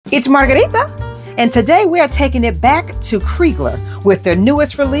It's Margarita, and today we are taking it back to Krigler with their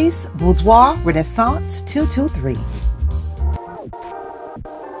newest release, Boudoir Renaissance 223.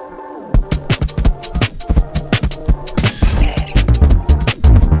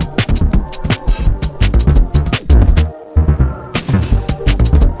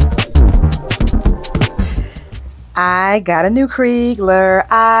 I got a new Krigler.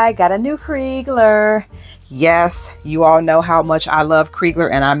 I got a new Krigler. Yes, you all know how much I love Krigler,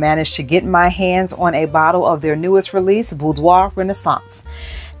 and I managed to get my hands on a bottle of their newest release, Boudoir Renaissance.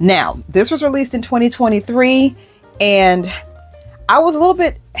 Now, this was released in 2023, and I was a little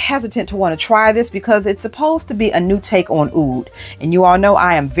bit hesitant to want to try this because it's supposed to be a new take on oud. And you all know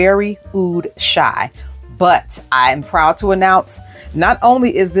I am very oud shy. But I am proud to announce, not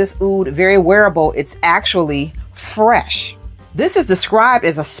only is this oud very wearable, it's actually fresh. This is described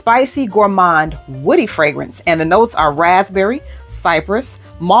as a spicy, gourmand, woody fragrance, and the notes are raspberry, cypress,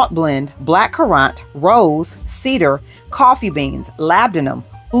 malt blend, black currant, rose, cedar, coffee beans, labdanum,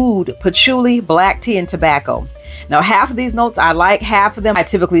 oud, patchouli, black tea, and tobacco. Now, half of these notes I like, half of them I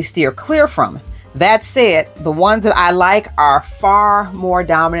typically steer clear from. That said, the ones that I like are far more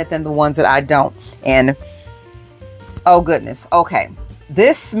dominant than the ones that I don't. And oh goodness, okay.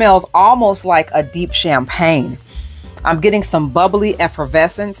 This smells almost like a deep champagne. I'm getting some bubbly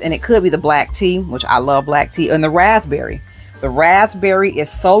effervescence, and it could be the black tea, which I love black tea, and the raspberry. The raspberry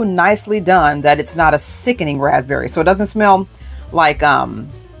is so nicely done that it's not a sickening raspberry. So it doesn't smell like,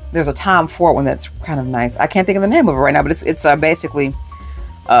 there's a Tom Ford one that's kind of nice. I can't think of the name of it right now, but it's basically,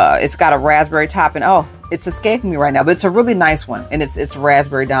 it's got a raspberry top, and oh, it's escaping me right now, but it's a really nice one, and it's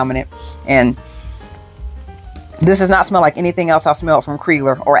raspberry dominant. And this does not smell like anything else I've smelled from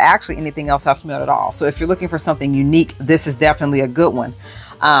Krigler, or actually anything else I've smelled at all. So if you're looking for something unique, this is definitely a good one.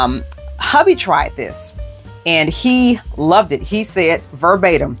 Hubby tried this and he loved it. He said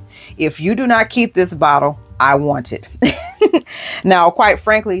verbatim, "If you do not keep this bottle, I want it." Now, quite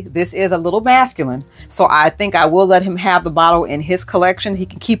frankly, this is a little masculine, so I think I will let him have the bottle in his collection. He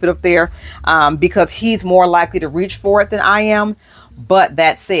can keep it up there because he's more likely to reach for it than I am. But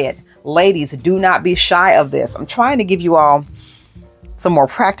that said, ladies, do not be shy of this. I'm trying to give you all some more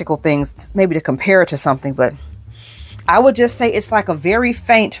practical things, maybe to compare it to something, but I would just say it's like a very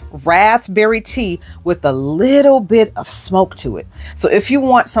faint raspberry tea with a little bit of smoke to it. So if you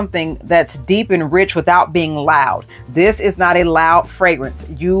want something that's deep and rich without being loud, this is not a loud fragrance.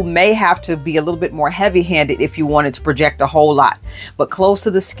 You may have to be a little bit more heavy-handed if you wanted to project a whole lot. But close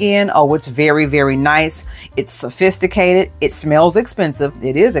to the skin, oh, it's very, very nice. It's sophisticated. It smells expensive.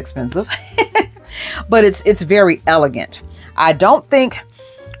 It is expensive, but it's very elegant. I don't think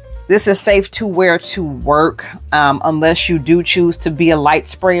this is safe to wear to work unless you do choose to be a light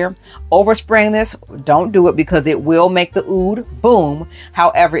sprayer. Overspraying this, don't do it because it will make the oud boom.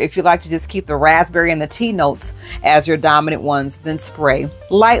 However, if you like to just keep the raspberry and the tea notes as your dominant ones, then spray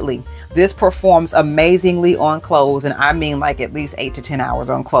lightly. This performs amazingly on clothes, and I mean like at least 8 to 10 hours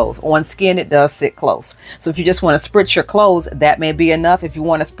on clothes. On skin, it does sit close. So if you just want to spritz your clothes, that may be enough. If you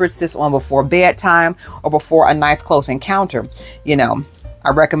want to spritz this on before bedtime or before a nice close encounter, you know, I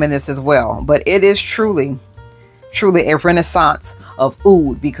recommend this as well. But it is truly a renaissance of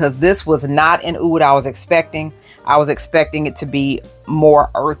oud, because this was not an oud I was expecting. I was expecting it to be more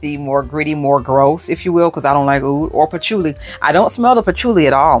earthy, more gritty, more gross, if you will, because I don't like oud or patchouli. I don't smell the patchouli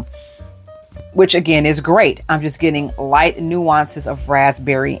at all, which again is great. I'm just getting light nuances of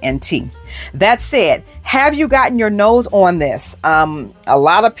raspberry and tea. That said, have you gotten your nose on this? A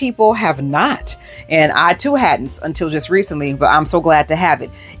lot of people have not, and I too hadn't until just recently, but I'm so glad to have it.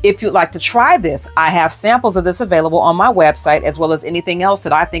 If you'd like to try this, I have samples of this available on my website, as well as anything else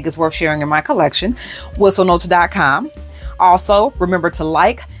that I think is worth sharing in my collection, whistlenotes.com. Also, remember to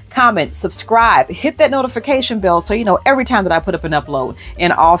like, comment, subscribe, hit that notification bell so you know every time that I put up an upload.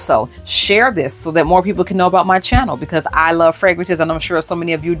 And also share this so that more people can know about my channel, because I love fragrances, and I'm sure so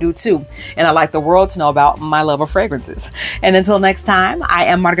many of you do too. And I like the world to know about my love of fragrances. And until next time, I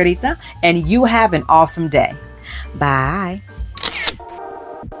am Margarita, and you have an awesome day. Bye.